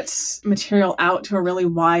it gets material out to a really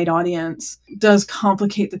wide audience, does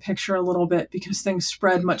complicate the picture a little bit because things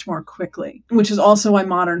spread much more quickly, which is also why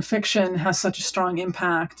modern fiction has such a strong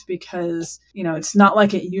impact, because, it's not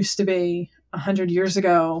like it used to be 100 years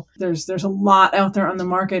ago. There's a lot out there on the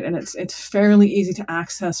market, and it's fairly easy to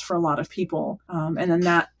access for a lot of people. And then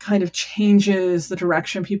that kind of changes the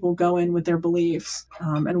direction people go in with their beliefs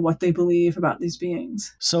and what they believe about these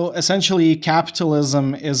beings. So essentially,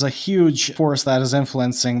 capitalism is a huge force that is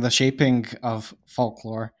influencing the shaping of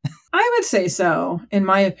folklore. I would say so, in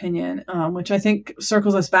my opinion, which I think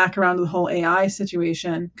circles us back around to the whole AI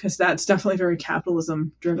situation, because that's definitely very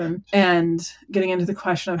capitalism driven. And getting into the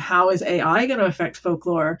question of how is AI going to affect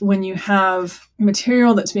folklore when you have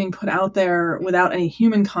material that's being put out there without any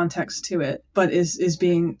human context to it, but is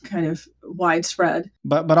being kind of widespread.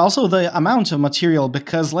 But also the amount of material,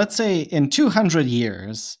 because let's say in 200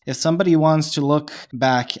 years, if somebody wants to look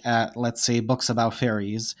back at, let's say, books about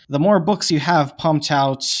fairies, the more books you have pumped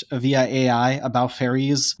out via AI about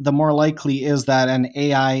fairies, the more likely is that an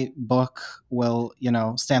AI book will,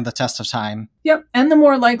 stand the test of time. Yep. And the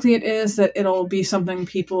more likely it is that it'll be something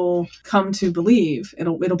people come to believe.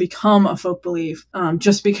 It'll become a folk belief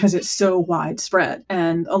just because it's so widespread.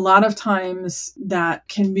 And a lot of times that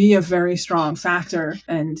can be a very strong factor.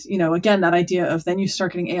 And, again, that idea of then you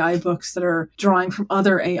start getting AI books that are drawing from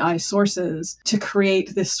other AI sources to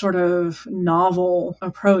create this sort of novel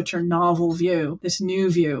approach or novel view, this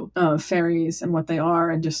new view of fairies and what they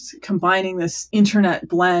are, and just combining this internet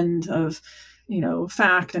blend of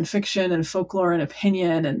fact and fiction and folklore and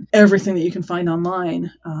opinion and everything that you can find online.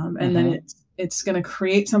 And then it's going to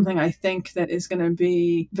create something, I think, that is going to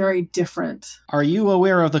be very different. Are you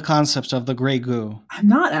aware of the concept of the gray goo? I'm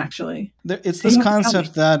not, actually. It's this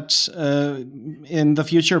concept that in the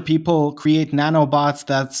future, people create nanobots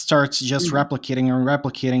that start just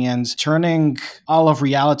replicating and turning all of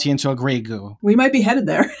reality into a gray goo. We might be headed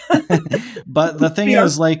there. But the thing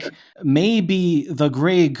is, like, maybe the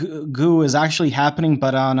gray goo is actually happening,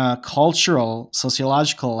 but on a cultural,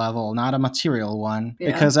 sociological level, not a material one.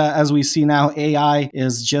 Yeah. Because as we see now, AI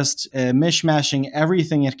is just mishmashing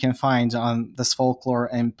everything it can find on this folklore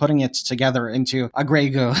and putting it together into a gray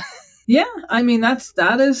goo. Yeah, I mean,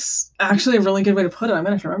 that is actually a really good way to put it. I'm going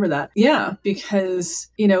to have to remember that. Yeah, because,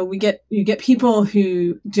 you get people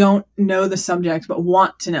who don't know the subject but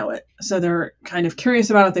want to know it. So they're kind of curious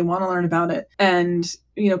about it. They want to learn about it. And,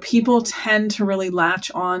 people tend to really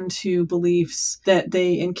latch on to beliefs that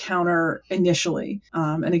they encounter initially.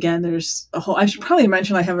 And again, there's I should probably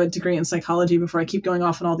mention I have a degree in psychology before I keep going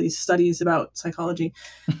off on all these studies about psychology.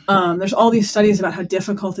 There's all these studies about how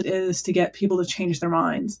difficult it is to get people to change their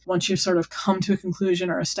minds once you've sort of come to a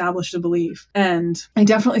conclusion or established a belief. And I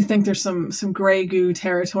definitely think there's some gray goo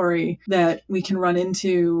territory that we can run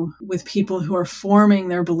into with people who are forming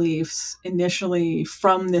their beliefs initially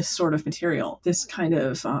from this sort of material, this kind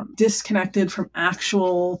of disconnected from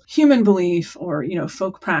actual human belief or,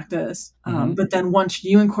 folk practice. But then once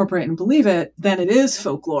you incorporate and believe it, then it is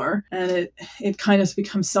folklore, and it kind of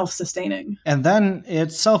becomes self-sustaining. And then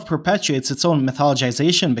it self-perpetuates its own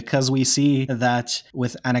mythologization, because we see that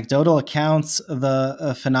with anecdotal accounts,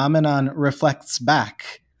 the phenomenon reflects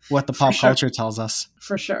back what the pop culture tells us.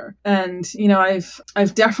 For sure. And,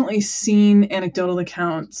 I've definitely seen anecdotal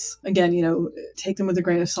accounts, again, take them with a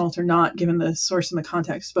grain of salt or not, given the source and the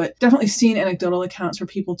context, but definitely seen anecdotal accounts where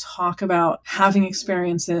people talk about having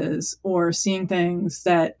experiences or seeing things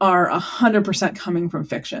that are 100% coming from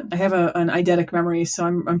fiction. I have an eidetic memory, so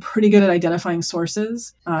I'm pretty good at identifying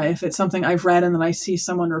sources. If it's something I've read and then I see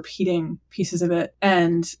someone repeating pieces of it,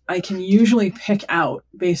 and I can usually pick out,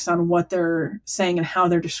 based on what they're saying and how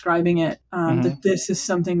they're describing it, that this is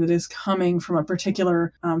something that is coming from a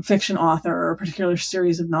particular fiction author or a particular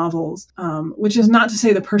series of novels, which is not to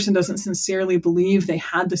say the person doesn't sincerely believe they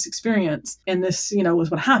had this experience and this, was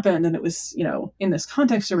what happened and it was, in this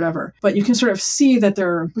context or whatever. But you can sort of see that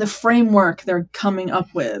the framework they're coming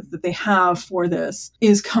up with, that they have for this,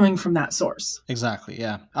 is coming from that source. Exactly,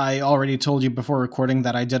 yeah. I already told you before recording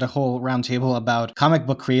that I did a whole roundtable about comic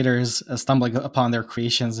book creators stumbling upon their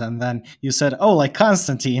creations, and then you said, oh, like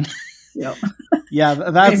Constantine. Yep. Yeah,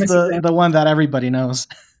 that's the one that everybody knows.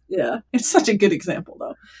 Yeah, it's such a good example,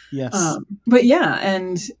 though. Yes. But yeah,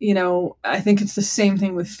 and I think it's the same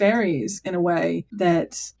thing with fairies in a way,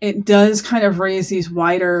 that it does kind of raise these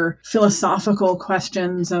wider philosophical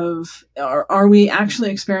questions of, are we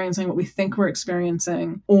actually experiencing what we think we're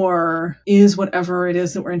experiencing, or is whatever it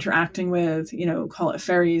is that we're interacting with, call it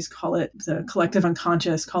fairies, call it the collective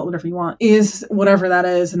unconscious, call it whatever you want, is whatever that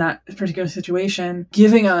is in that particular situation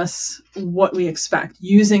giving us what we expect,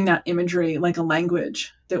 using that imagery like a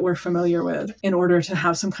language that we're familiar with in order to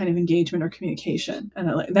have some kind of engagement or communication.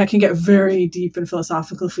 And that can get very deep and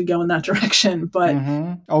philosophical if we go in that direction. But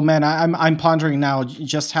oh man, I'm pondering now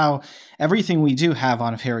just how everything we do have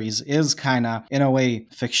on fairies is kind of, in a way,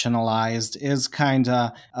 fictionalized, is kind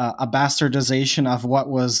of a bastardization of what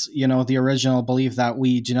was, the original belief that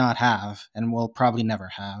we do not have and will probably never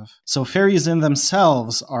have. So fairies in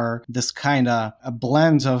themselves are this kind of a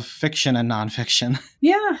blend of fiction and nonfiction.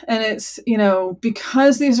 Yeah, and it's,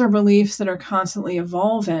 because these are beliefs that are constantly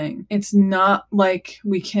evolving, it's not like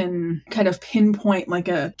we can kind of pinpoint like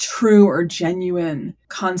a true or genuine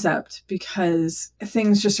concept, because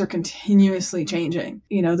things just are continuously changing.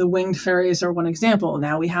 The winged fairies are one example.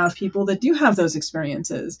 Now we have people that do have those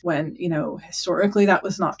experiences when, historically that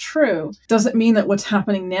was not true. Doesn't mean that what's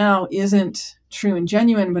happening now isn't true and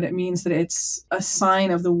genuine, but it means that it's a sign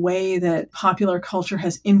of the way that popular culture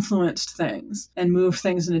has influenced things and moved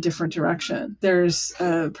things in a different direction. There's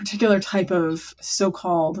a particular type of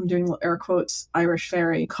so-called, I'm doing air quotes, Irish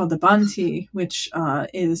fairy called the Banti, which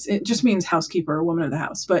it just means housekeeper or woman of the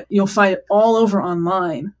house, but you'll find it all over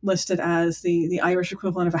online listed as the Irish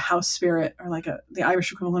equivalent of a house spirit, or like the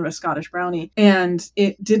Irish equivalent of a Scottish brownie. And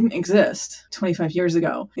it didn't exist 25 years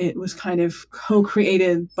ago. It was kind of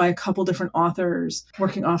co-created by a couple different authors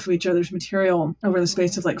working off of each other's material over the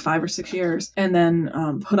space of like 5 or 6 years, and then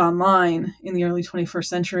put online in the early 21st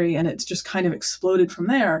century, and it's just kind of exploded from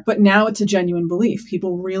there. But now it's a genuine belief.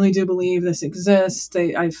 People really do believe this exists.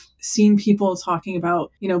 I've seen people talking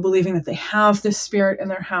about, believing that they have this spirit in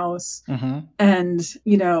their house. And,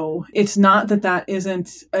 it's not that isn't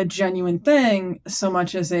a genuine thing so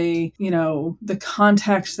much as the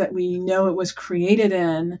context that we know it was created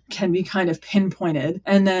in can be kind of pinpointed.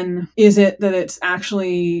 And then is it that it's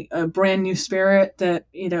actually a brand new spirit that,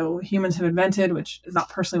 humans have invented, which is not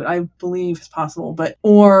personally what I believe is possible,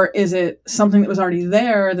 or is it something that was already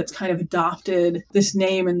there that's kind of adopted this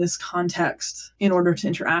name and this context in order to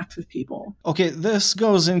interact with people? Okay, this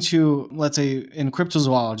goes into, let's say, in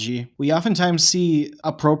cryptozoology, we oftentimes see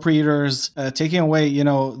appropriators taking away,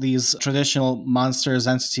 these traditional monsters,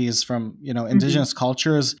 entities from, indigenous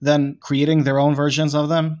cultures, then creating their own versions of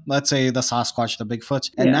them. Let's say the Sasquatch, the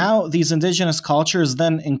Bigfoot. And now these indigenous cultures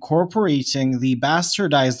then incorporating the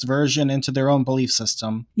bastardized version into their own belief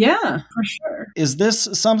system. Yeah, for sure. Is this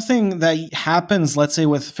something that happens, let's say,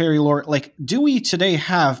 with fairy lore? Like, do we today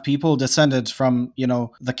have people descended from,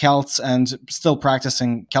 the Celts and still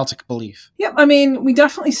practicing Celtic belief? Yep. I mean, we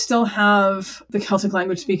definitely still have the Celtic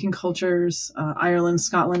language speaking cultures, Ireland,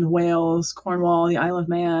 Scotland, Wales, Cornwall, the Isle of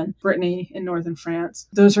Man, Brittany in northern France.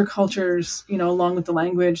 Those are cultures, along with the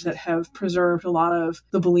language, that have preserved a lot of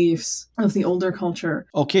the beliefs of the older culture.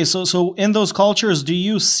 Okay, so in those cultures, do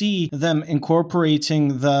you see them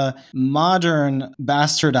incorporating the modern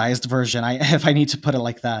bastardized version, if I need to put it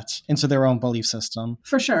like that, into their own belief system?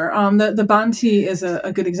 For sure. The Banti is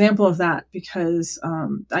a good example of that, because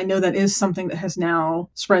I know that is something that has now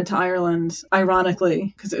spread to Ireland,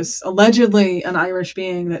 ironically, because it was allegedly an Irish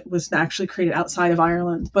being that was actually created outside of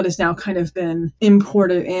Ireland, but has now kind of been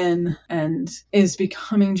imported in and is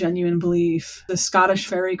becoming genuine belief. The Scottish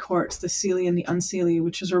fairy courts, the Seelie and the Unseelie,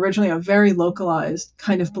 which was originally a very localized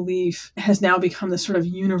kind of belief, has now become this sort of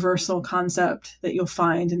universal concept that you'll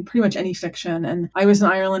find in pretty much any fiction. And I was in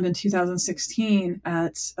Ireland in 2016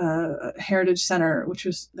 at a heritage center, which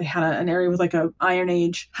was, they had an area with like a Iron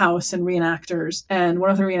Age house and reenactors. And one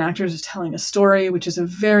of the reenactors is telling a story, which is a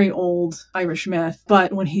very old Irish myth.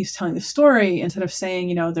 But when he's telling the story, instead of saying,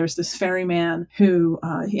 there's this ferryman who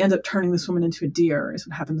he ends up turning this woman into a deer, is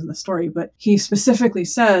what happens in the story. But he specifically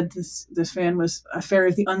said this man was a fairy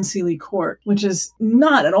of the Unseelie court, which is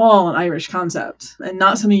not at all an Irish concept and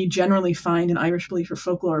not something you generally find in Irish belief or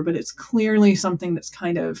folklore, but it's clearly something that's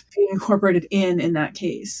kind of being incorporated in that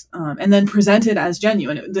case, and then presented as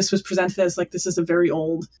genuine. This was presented as like, this is a very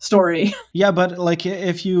old story. Yeah, but like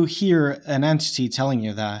if you hear an entity telling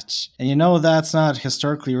you that, and that's not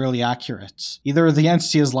historically really accurate, either the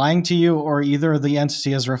entity is lying to you or either the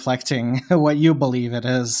entity is reflecting what you believe it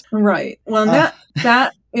is. Right. Well,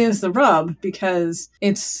 that is the rub, because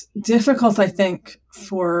it's difficult, I think,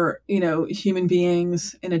 for, human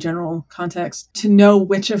beings in a general context to know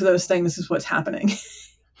which of those things is what's happening.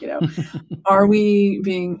 Are we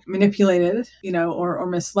being manipulated, or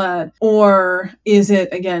misled? Or is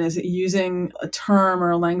it using a term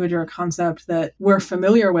or a language or a concept that we're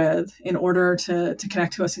familiar with in order to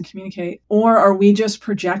connect to us and communicate? Or are we just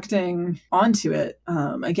projecting onto it?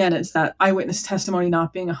 Again, it's that eyewitness testimony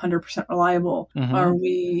not being 100% reliable. Mm-hmm. Are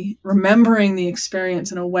we remembering the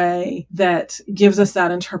experience in a way that gives us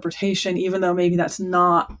that interpretation, even though maybe that's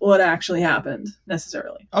not what actually happened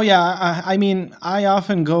necessarily? Oh, yeah. I mean, I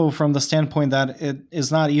often go from the standpoint that it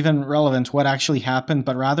is not even relevant what actually happened,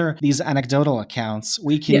 but rather these anecdotal accounts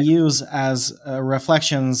we can use as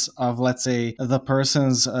reflections of, let's say, the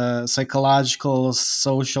person's psychological,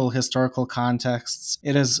 social, historical contexts.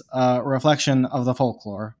 It is a reflection of the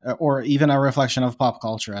folklore, or even a reflection of pop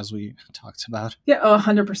culture, as we talked about. Yeah,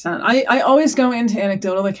 100%. I always go into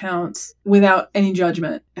anecdotal accounts without any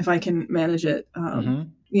judgment if I can manage it.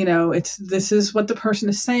 This is what the person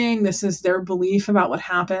is saying. This is their belief about what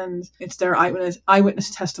happened. It's their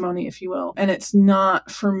eyewitness testimony, if you will. And it's not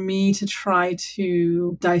for me to try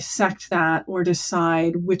to dissect that or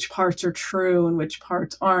decide which parts are true and which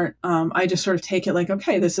parts aren't. I just sort of take it like,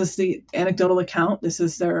 okay, this is the anecdotal account. This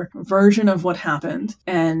is their version of what happened.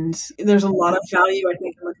 And there's a lot of value, I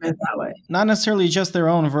think, in looking at it that way. Not necessarily just their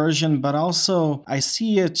own version, but also I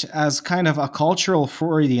see it as kind of a cultural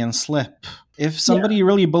Freudian slip. If somebody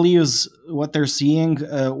really believes what they're seeing,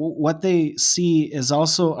 what they see is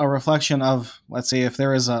also a reflection of, let's say, if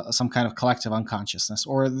there is some kind of collective unconsciousness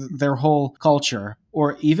or their whole culture.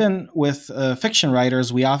 Or even with fiction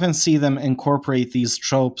writers, we often see them incorporate these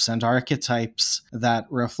tropes and archetypes that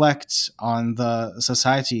reflect on the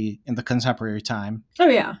society in the contemporary time. Oh,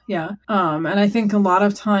 yeah. And I think a lot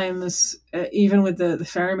of times, even with the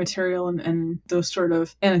fairy material and those sort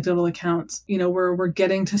of anecdotal accounts, we're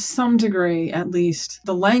getting to some degree, at least,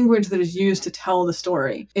 the language that is used to tell the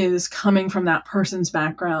story is coming from that person's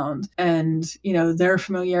background and, their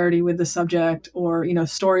familiarity with the subject or,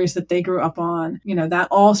 stories that they grew up on, that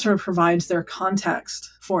all sort of provides their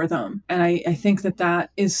context for them. And I think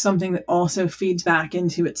that is something that also feeds back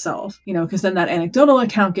into itself, because then that anecdotal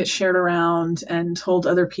account gets shared around and told to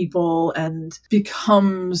other people and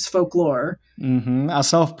becomes folklore. Mm-hmm. A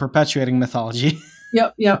self-perpetuating mythology.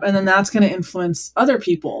 Yep. And then that's going to influence other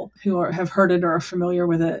people who have heard it or are familiar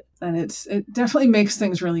with it. And it definitely makes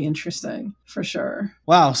things really interesting, for sure.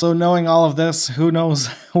 Wow. So knowing all of this, who knows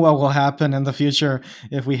what will happen in the future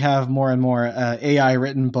if we have more and more AI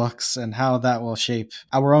written books and how that will shape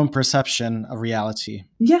our own perception of reality.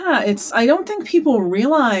 Yeah, I don't think people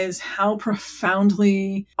realize how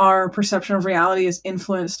profoundly our perception of reality is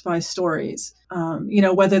influenced by stories.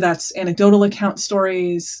 Whether that's anecdotal account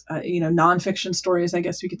stories, nonfiction stories, I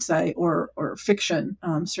guess we could say, or fiction,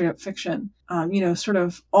 straight up fiction. Sort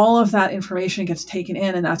of all of that information gets taken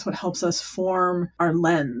in, and that's what helps us form our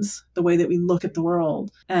lens, the way that we look at the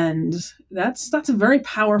world. And that's a very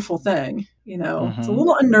powerful thing. It's a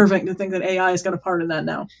little unnerving to think that AI has got a part in that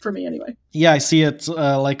now, for me anyway. Yeah, I see it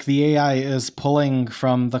like the AI is pulling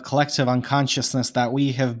from the collective unconsciousness that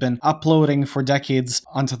we have been uploading for decades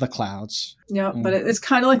onto the clouds. Yeah, but it's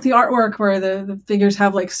kind of like the artwork where the figures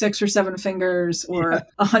have like 6 or 7 fingers or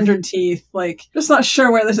 100 teeth. Like, just not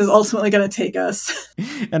sure where this is ultimately going to take us.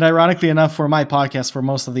 And ironically enough, for my podcast, for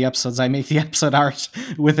most of the episodes, I make the episode art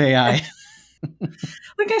with AI.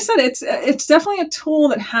 Like I said, it's definitely a tool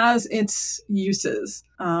that has its uses.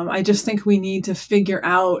 I just think we need to figure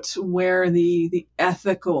out where the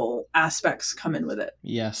ethical aspects come in with it.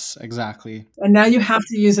 Yes, exactly. And now you have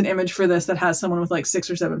to use an image for this that has someone with like 6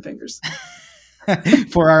 or 7 fingers.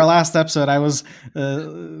 For our last episode, I was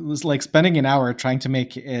like spending an hour trying to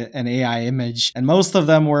make an AI image, and most of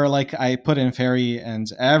them were like I put in fairy, and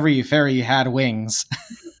every fairy had wings.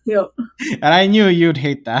 Yep. And I knew you'd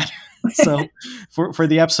hate that. So for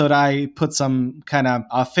the episode, I put some kind of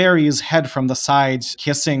a fairy's head from the side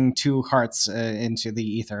kissing 2 hearts into the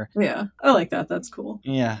ether. Yeah, I like that. That's cool.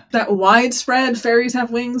 Yeah. That widespread fairies have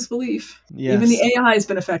wings belief. Yes. Even the AI has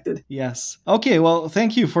been affected. Yes. Okay, well,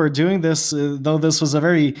 thank you for doing this, though this was a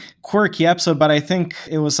very quirky episode, but I think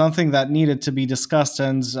it was something that needed to be discussed,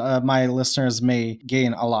 and my listeners may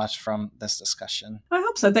gain a lot from this discussion. I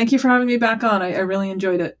hope so. Thank you for having me back on. I really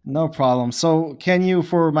enjoyed it. No problem. So can you,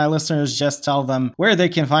 for my listeners, just tell them where they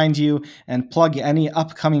can find you and plug any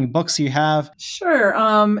upcoming books you have? Sure.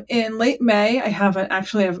 In late May,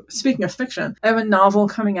 speaking of fiction, I have a novel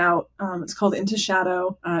coming out. It's called Into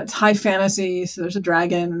Shadow. It's high fantasy, so there's a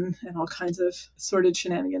dragon and all kinds of sordid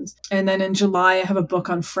shenanigans. And then in July, I have a book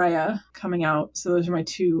on Freya coming out. So those are my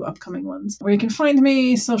 2 upcoming ones. Where you can find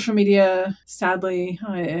me, social media. Sadly,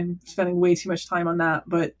 I am spending way too much time on that.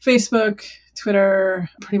 But Facebook, Twitter,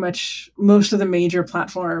 pretty much most of the major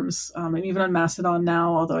platforms. I'm even on Mastodon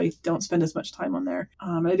now, although I don't spend as much time on there.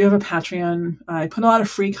 I do have a Patreon. I put a lot of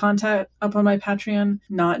free content up on my Patreon,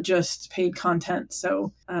 not just paid content.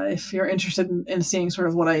 So if you're interested in seeing sort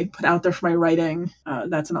of what I put out there for my writing,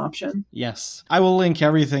 that's an option. Yes. I will link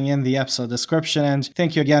everything in the episode description. And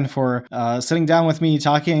thank you again for sitting down with me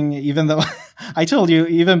talking, even though I told you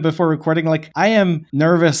even before recording, like, I am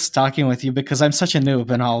nervous talking with you because I'm such a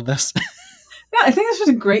noob in all this. Yeah, I think this was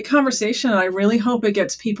a great conversation, and I really hope it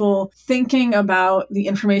gets people thinking about the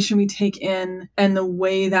information we take in and the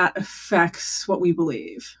way that affects what we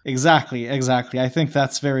believe. Exactly. I think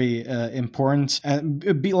that's very important.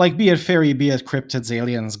 Be it fairy, be it cryptids,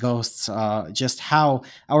 aliens, ghosts, just how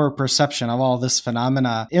our perception of all this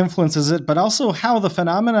phenomena influences it, but also how the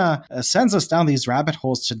phenomena sends us down these rabbit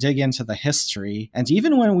holes to dig into the history. And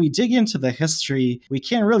even when we dig into the history, we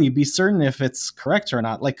can't really be certain if it's correct or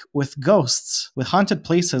not. Like with ghosts, with haunted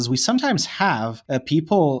places, we sometimes have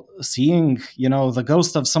people seeing, the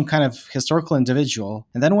ghost of some kind of historical individual.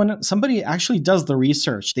 And then when somebody actually does the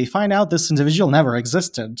research, they find out this individual never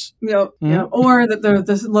existed. Yep. Or that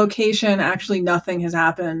the location, actually nothing has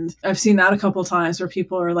happened. I've seen that a couple times where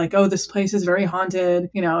people are like, oh, this place is very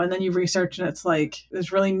haunted, and then you research and it's like,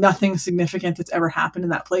 there's really nothing significant that's ever happened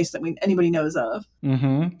in that place that anybody knows of.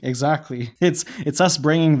 Mm-hmm. Exactly. It's us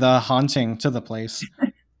bringing the haunting to the place.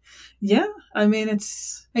 Yeah, I mean,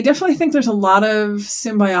 I definitely think there's a lot of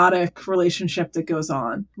symbiotic relationship that goes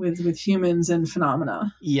on with humans and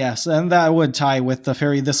phenomena. Yes, and that would tie with the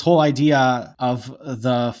fairy, this whole idea of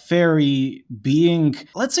the fairy being,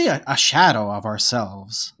 let's say, a shadow of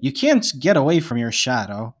ourselves. You can't get away from your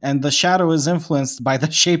shadow, and the shadow is influenced by the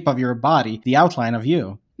shape of your body, the outline of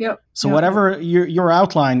you. Yep. So whatever your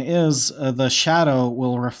outline is, the shadow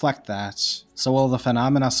will reflect that. So will the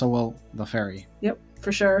phenomena, so will the fairy. Yep.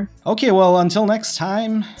 For sure. Okay, well, until next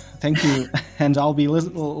time, thank you. And I'll be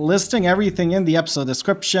listing everything in the episode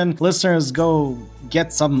description. Listeners, go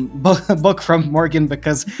get some book from Morgan,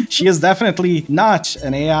 because she is definitely not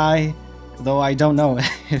an AI, though I don't know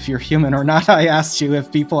if you're human or not. I asked you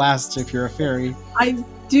if people asked if you're a fairy. I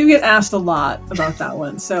do get asked a lot about that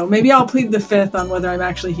one, so maybe I'll plead the fifth on whether I'm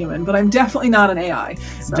actually human, but I'm definitely not an AI.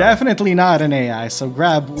 So. Definitely not an AI, so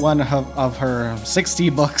grab one of her 60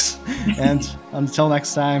 books, and until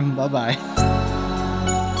next time, bye-bye.